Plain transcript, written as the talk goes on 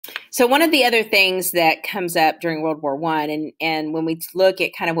So one of the other things that comes up during World War One, and when we look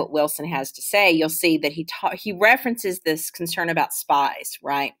at kind of what Wilson has to say, you'll see that he references this concern about spies,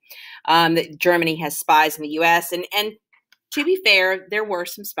 right? That Germany has spies in the U.S. and to be fair, there were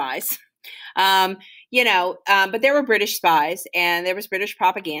some spies. Um, but there were British spies and there was British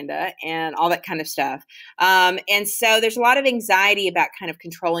propaganda and all that kind of stuff. And so there's a lot of anxiety about kind of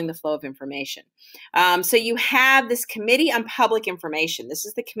controlling the flow of information. So you have this Committee on Public Information. This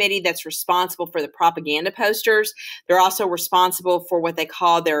is the committee that's responsible for the propaganda posters. They're also responsible for what they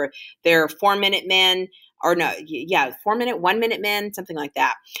call their 4-minute men, or no, yeah, 4-minute, 1-minute men, something like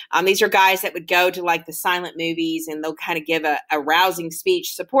that. These are guys that would go to like the silent movies and they'll kind of give a rousing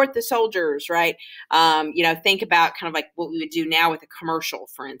speech, support the soldiers, right? Think about kind of like what we would do now with a commercial,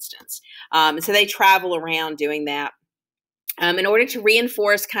 for instance. And so they travel around doing that. In order to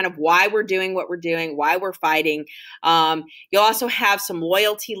reinforce kind of why we're doing what we're doing, why we're fighting. You'll also have some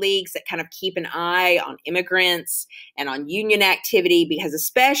loyalty leagues that kind of keep an eye on immigrants and on union activity, because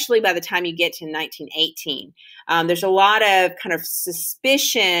especially by the time you get to 1918, there's a lot of kind of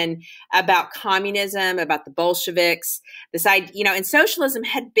suspicion about communism, about the Bolsheviks. This idea, and socialism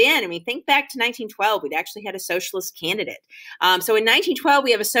had been, think back to 1912, we'd actually had a socialist candidate. So in 1912,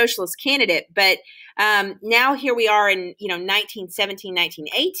 we have a socialist candidate, but now here we are in 1917,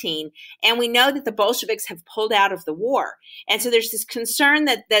 1918, and we know that the Bolsheviks have pulled out of the war. And so there's this concern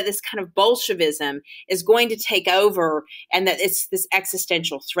that this kind of Bolshevism is going to take over and that it's this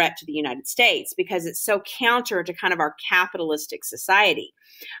existential threat to the United States because it's so counter to kind of our capitalistic society.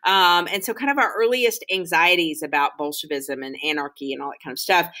 And so kind of our earliest anxieties about Bolshevism and anarchy and all that kind of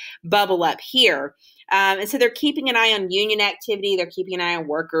stuff bubble up here. And so they're keeping an eye on union activity. They're keeping an eye on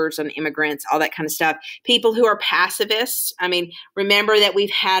workers, on immigrants, all that kind of stuff. People who are pacifists. Remember that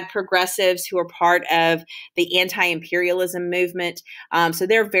we've had progressives who are part of the anti-imperialism movement. So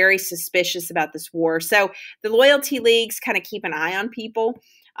they're very suspicious about this war. So the loyalty leagues kind of keep an eye on people.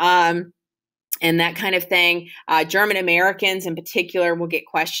 And that kind of thing. German Americans in particular will get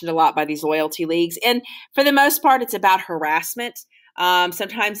questioned a lot by these loyalty leagues. And for the most part, it's about harassment.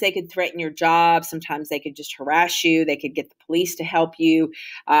 Sometimes they could threaten your job. Sometimes they could just harass you. They could get the police to help you,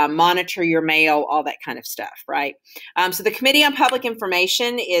 monitor your mail, all that kind of stuff, right? So the Committee on Public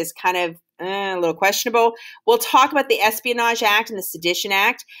Information is kind of a little questionable. We'll talk about the Espionage Act and the Sedition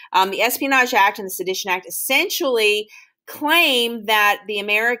Act. The Espionage Act and the Sedition Act essentially claim that the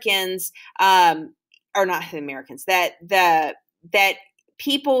Americans, or not the Americans, that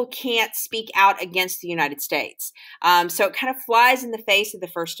people can't speak out against the United States. So it kind of flies in the face of the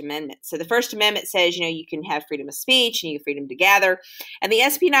First Amendment. So the First Amendment says, you can have freedom of speech and you have freedom to gather. And the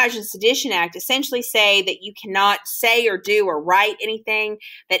Espionage and Sedition Act essentially say that you cannot say or do or write anything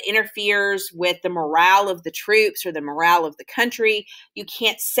that interferes with the morale of the troops or the morale of the country. You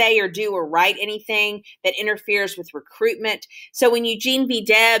can't say or do or write anything that interferes with recruitment. So when Eugene V.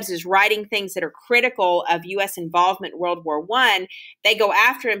 Debs is writing things that are critical of U.S. involvement in World War I, they go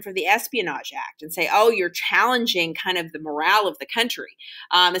after him for the Espionage Act and say, oh, you're challenging kind of the morale of the country.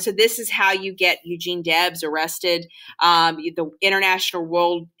 And so this is how you get Eugene Debs arrested. The international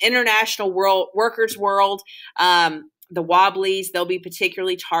workers world, the Wobblies, they'll be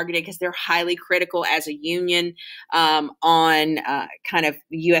particularly targeted because they're highly critical as a union on kind of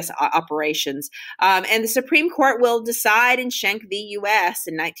U.S. operations. And the Supreme Court will decide in Schenck v. U.S.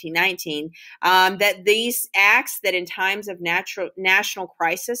 in 1919 that these acts that in times of national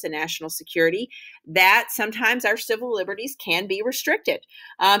crisis and national security, that sometimes our civil liberties can be restricted.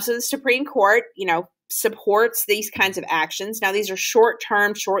 So the Supreme Court, supports these kinds of actions. Now, these are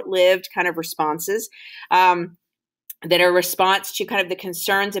short-term, short-lived kind of responses. That are a response to kind of the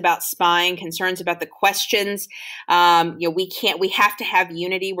concerns about spying, concerns about the questions. We have to have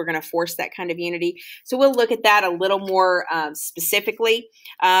unity. We're going to force that kind of unity. So we'll look at that a little more specifically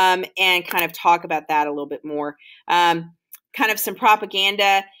and kind of talk about that a little bit more. Kind of some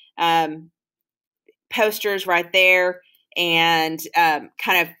propaganda posters right there, and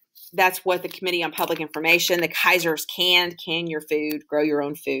kind of that's what the Committee on Public Information, the Kaisers can your food, grow your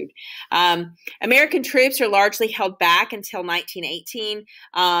own food. American troops are largely held back until 1918.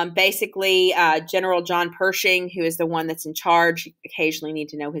 Basically, General John Pershing, who is the one that's in charge, you occasionally need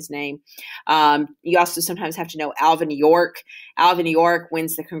to know his name. You also sometimes have to know Alvin York. Alvin York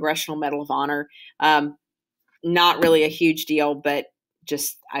wins the Congressional Medal of Honor. Not really a huge deal, but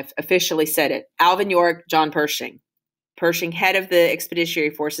just I've officially said it. Alvin York, John Pershing. Pershing, head of the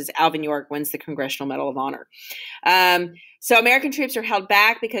Expeditionary Forces, Alvin York, wins the Congressional Medal of Honor. So American troops are held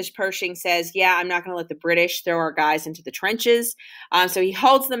back because Pershing says, yeah, I'm not going to let the British throw our guys into the trenches. So he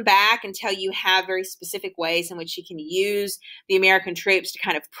holds them back until you have very specific ways in which he can use the American troops to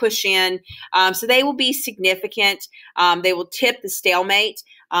kind of push in. So they will be significant. They will tip the stalemate,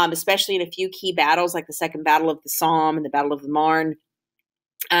 especially in a few key battles like the Second Battle of the Somme and the Battle of the Marne.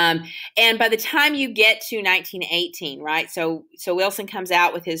 And by the time you get to 1918, right? So Wilson comes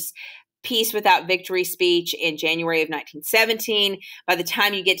out with his Peace Without Victory speech in January of 1917. By the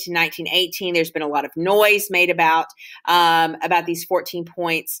time you get to 1918, there's been a lot of noise made about these 14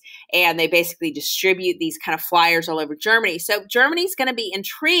 points, and they basically distribute these kind of flyers all over Germany. So Germany's going to be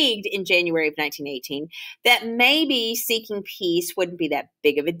intrigued in January of 1918 that maybe seeking peace wouldn't be that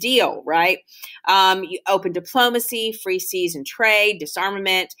big of a deal, right? Open diplomacy, free seas and trade,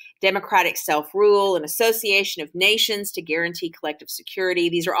 disarmament, democratic self-rule, an association of nations to guarantee collective security.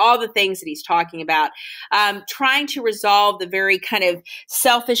 These are all the things that he's talking about, trying to resolve the very kind of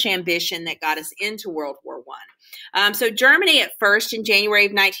selfish ambition that got us into World War I. So Germany at first in January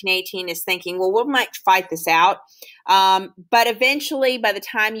of 1918 is thinking, well, we might fight this out. But eventually, by the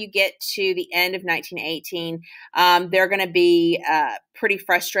time you get to the end of 1918, they're going to be pretty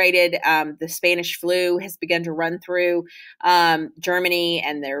frustrated. The Spanish flu has begun to run through Germany,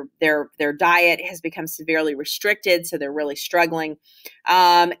 and their diet has become severely restricted, so they're really struggling.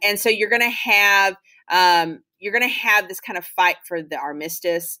 And so you're going to have this kind of fight for the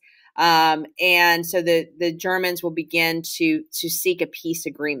armistice. And so the Germans will begin to seek a peace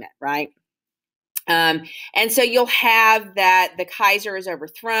agreement, right? And so you'll have that the Kaiser is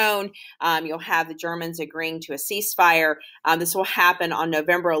overthrown. You'll have the Germans agreeing to a ceasefire. This will happen on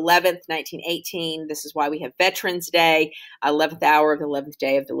November 11th, 1918. This is why we have Veterans Day, 11th hour of the 11th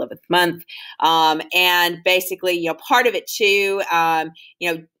day of the 11th month. And basically, part of it too,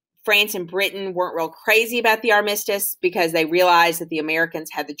 France and Britain weren't real crazy about the armistice because they realized that the Americans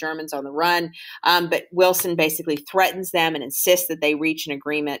had the Germans on the run. But Wilson basically threatens them and insists that they reach an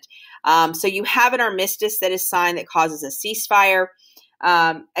agreement. So you have an armistice that is signed that causes a ceasefire.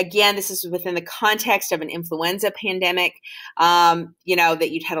 Again, this is within the context of an influenza pandemic, that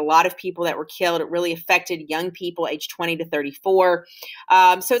you'd had a lot of people that were killed. It really affected young people aged 20 to 34.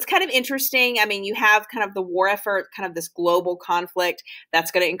 So it's kind of interesting. I mean, you have kind of the war effort, kind of this global conflict that's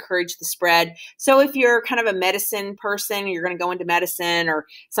going to encourage the spread. So if you're kind of a medicine person, you're going to go into medicine or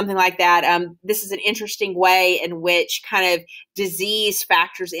something like that, this is an interesting way in which kind of disease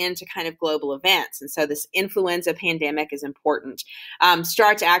factors into kind of global events. And so this influenza pandemic is important.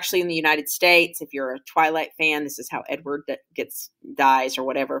 Starts actually in the United States. If you're a Twilight fan, this is how Edward dies or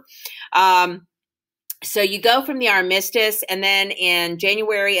whatever. So you go from the armistice, and then in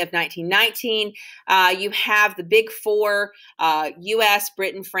January of 1919, you have the big four, U.S.,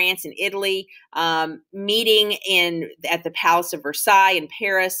 Britain, France, and Italy, meeting at the Palace of Versailles in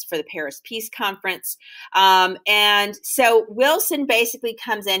Paris for the Paris Peace Conference. And so Wilson basically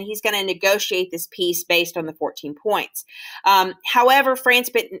comes in. He's going to negotiate this peace based on the 14 points. However, France,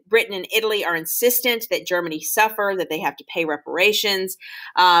 Britain, and Italy are insistent that Germany suffer, that they have to pay reparations.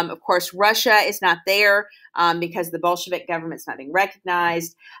 Of course, Russia is not there. Because the Bolshevik government's not being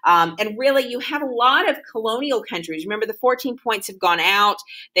recognized. And really, you have a lot of colonial countries. Remember, the 14 points have gone out.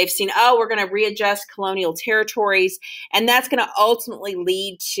 They've seen, we're going to readjust colonial territories. And that's going to ultimately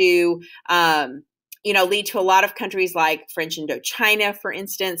lead to a lot of countries like French Indochina, for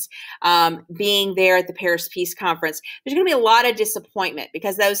instance, being there at the Paris Peace Conference. There's going to be a lot of disappointment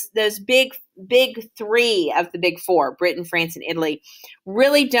because those big three of the big four, Britain, France, and Italy,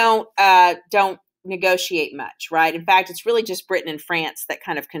 really don't negotiate much, right? In fact, it's really just Britain and France that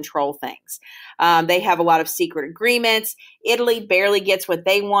kind of control things. They have a lot of secret agreements. Italy barely gets what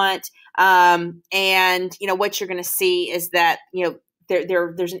they want. And, what you're going to see is that,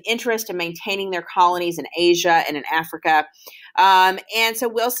 there's an interest in maintaining their colonies in Asia and in Africa. And so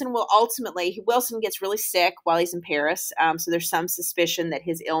Wilson gets really sick while he's in Paris. So there's some suspicion that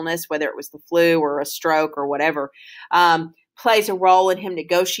his illness, whether it was the flu or a stroke or whatever, plays a role in him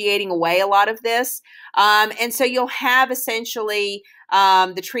negotiating away a lot of this. And so you'll have essentially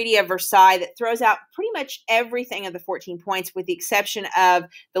the Treaty of Versailles that throws out pretty much everything of the 14 points with the exception of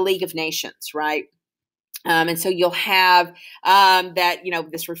the League of Nations, right? And so you'll have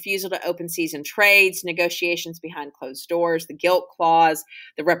this refusal to open seas and trades, negotiations behind closed doors, the guilt clause,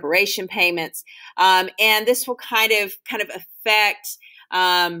 the reparation payments. And this will kind of affect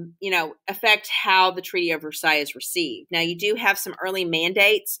how the Treaty of Versailles is received. Now, you do have some early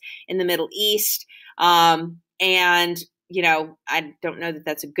mandates in the Middle East, and I don't know that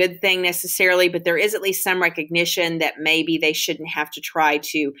that's a good thing necessarily, but there is at least some recognition that maybe they shouldn't have to try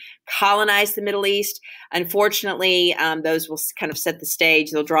to colonize the Middle East. Unfortunately, those will kind of set the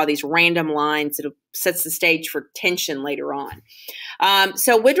stage. They'll draw these random lines that sets the stage for tension later on.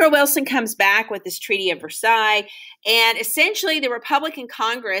 So Woodrow Wilson comes back with this Treaty of Versailles, and essentially the Republican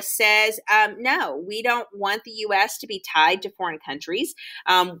Congress says, no, we don't want the U.S. to be tied to foreign countries.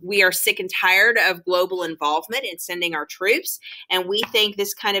 We are sick and tired of global involvement in sending our troops, and we think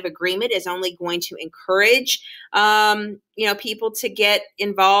this kind of agreement is only going to encourage people to get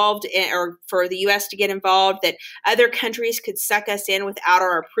involved, or for the U.S. to get involved, that other countries could suck us in without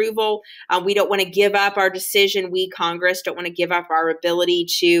our approval. We don't want to give up our decision. We, Congress, don't want to give up our ability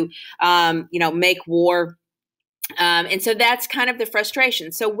to, make war. And so that's kind of the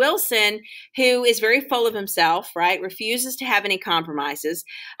frustration. So Wilson, who is very full of himself, right, refuses to have any compromises,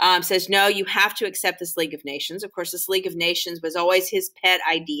 says, no, you have to accept this League of Nations. Of course, this League of Nations was always his pet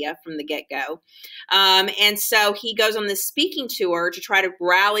idea from the get-go. And so he goes on this speaking tour to try to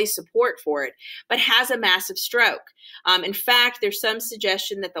rally support for it, but has a massive stroke. In fact, there's some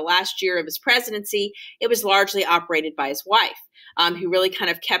suggestion that the last year of his presidency, it was largely operated by his wife. Who really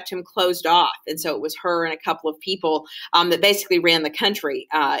kind of kept him closed off. And so it was her and a couple of people that basically ran the country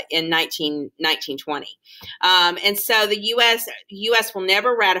in 1920. And so the U.S. will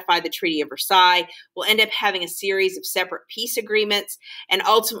never ratify the Treaty of Versailles. We'll end up having a series of separate peace agreements and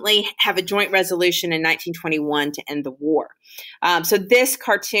ultimately have a joint resolution in 1921 to end the war. So this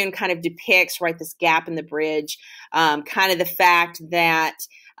cartoon kind of depicts, right, this gap in the bridge, kind of the fact that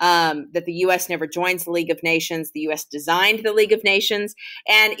the U.S. never joins the League of Nations. The U.S. designed the League of Nations,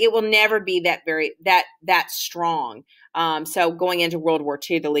 and it will never be that strong. So going into World War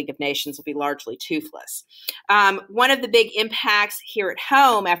II, the League of Nations will be largely toothless. One of the big impacts here at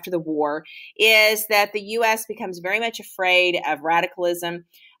home after the war is that the U.S. becomes very much afraid of radicalism.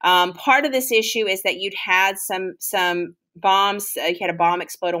 Part of this issue is that you'd had some bombs. You had a bomb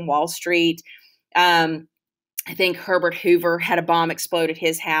explode on Wall Street. I think Herbert Hoover had a bomb explode at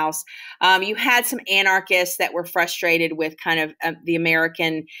his house. You had some anarchists that were frustrated with kind of the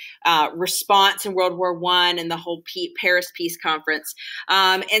American response in World War I and the whole Paris Peace Conference.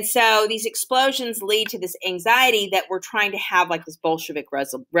 And so these explosions lead to this anxiety that we're trying to have like this Bolshevik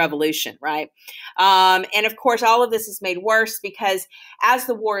revolution, right? And of course, all of this is made worse because as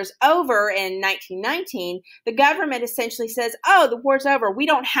the war is over in 1919, the government essentially says, oh, the war's over. We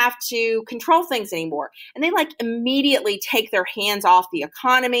don't have to control things anymore. And they immediately take their hands off the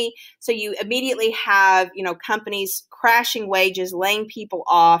economy. So you immediately have, companies crashing wages, laying people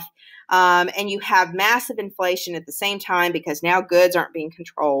off, and you have massive inflation at the same time because now goods aren't being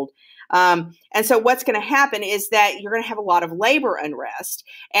controlled. And so what's going to happen is that you're going to have a lot of labor unrest.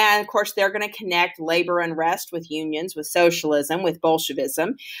 And of course, they're going to connect labor unrest with unions, with socialism, with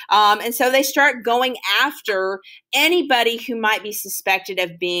Bolshevism. And so they start going after anybody who might be suspected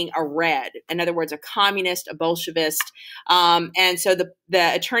of being a red. In other words, a communist, a Bolshevist. And so the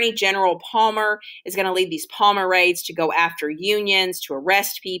Attorney General Palmer is going to lead these Palmer raids to go after unions, to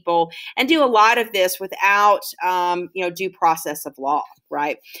arrest people, and do a lot of this without, due process of law,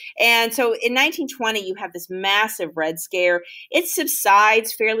 right? And so in 1920, you have this massive Red Scare. It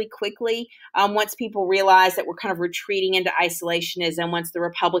subsides fairly quickly once people realize that we're kind of retreating into isolationism, once the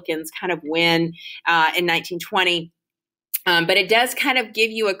Republicans kind of win in 1920. But it does kind of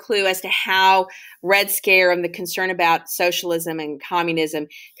give you a clue as to how Red Scare and the concern about socialism and communism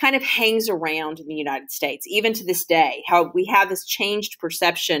kind of hangs around in the United States, even to this day, how we have this changed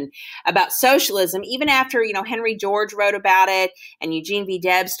perception about socialism, even after, Henry George wrote about it and Eugene V.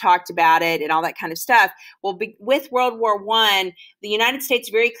 Debs talked about it and all that kind of stuff. Well, with World War I, the United States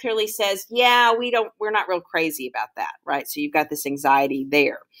very clearly says, yeah, we're not real crazy about that, right? So you've got this anxiety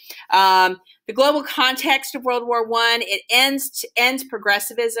there. The global context of World War I, it ends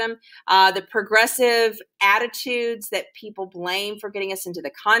progressivism, the progressive attitudes that people blame for getting us into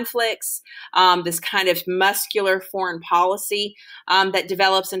the conflicts, this kind of muscular foreign policy that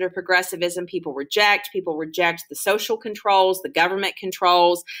develops under progressivism. People reject the social controls, the government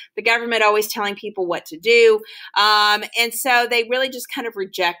always telling people what to do. And so they really just kind of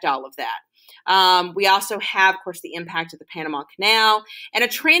reject all of that. We also have, of course, the impact of the Panama Canal and a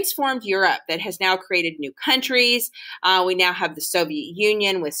transformed Europe that has now created new countries. We now have the Soviet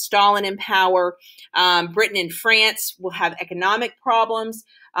Union with Stalin in power. Britain and France will have economic problems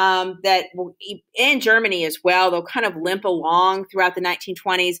that will, and Germany as well. They'll kind of limp along throughout the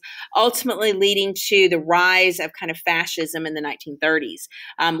 1920s, ultimately leading to the rise of kind of fascism in the 1930s,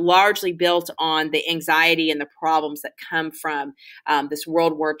 largely built on the anxiety and the problems that come from this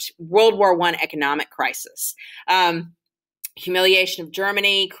World War I economic crisis. Humiliation of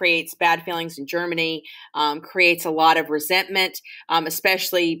Germany creates bad feelings in Germany, creates a lot of resentment,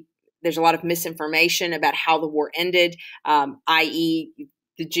 especially there's a lot of misinformation about how the war ended, i.e.,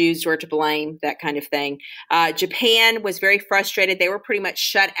 the Jews were to blame, that kind of thing. Japan was very frustrated. They were pretty much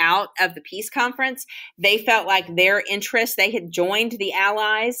shut out of the peace conference. They felt like their interests, they had joined the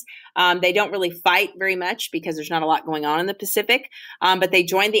Allies. They don't really fight very much because there's not a lot going on in the Pacific, but they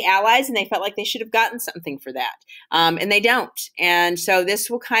joined the Allies and they felt like they should have gotten something for that. And they don't. And so this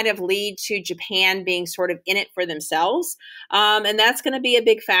will kind of lead to Japan being sort of in it for themselves. And that's going to be a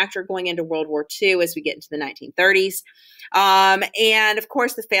big factor going into World War II as we get into the 1930s. And of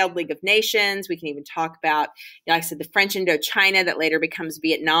course, the failed League of Nations. We can even talk about, like I said, the French Indochina that later becomes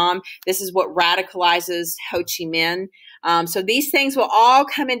Vietnam. This is what radicalizes Ho Chi Minh. So these things will all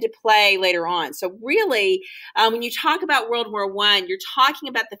come into play later on. So really, when you talk about World War I, you're talking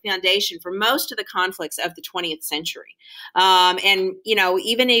about the foundation for most of the conflicts of the 20th century. And, you know,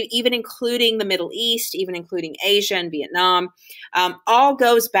 even including the Middle East, even including Asia and Vietnam, all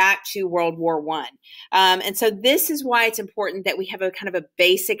goes back to World War I. And so this is why it's important that we have a kind of a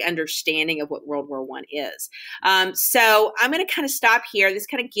basic understanding of what World War I is. So I'm going to kind of stop here. This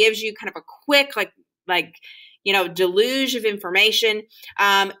kind of gives you kind of a quick, deluge of information.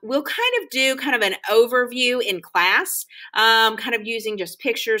 We'll kind of do kind of an overview in class, kind of using just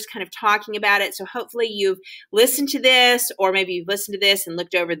pictures, kind of talking about it. So hopefully you've listened to this, or maybe you've listened to this and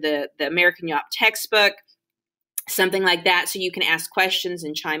looked over the American YOP textbook, something like that, so you can ask questions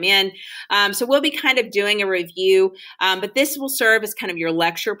and chime in. So we'll be kind of doing a review, but this will serve as kind of your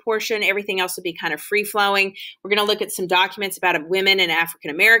lecture portion. Everything else will be kind of free-flowing. We're going to look at some documents about women and African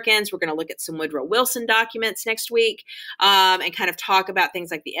Americans. We're going to look at some Woodrow Wilson documents next week, and kind of talk about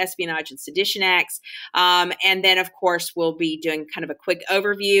things like the Espionage and Sedition Acts. And then, of course, we'll be doing kind of a quick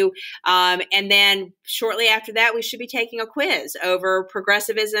overview. And then shortly after that, we should be taking a quiz over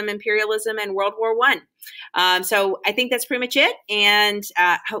progressivism, imperialism, and World War I. So I think that's pretty much it, and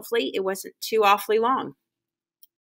hopefully it wasn't too awfully long.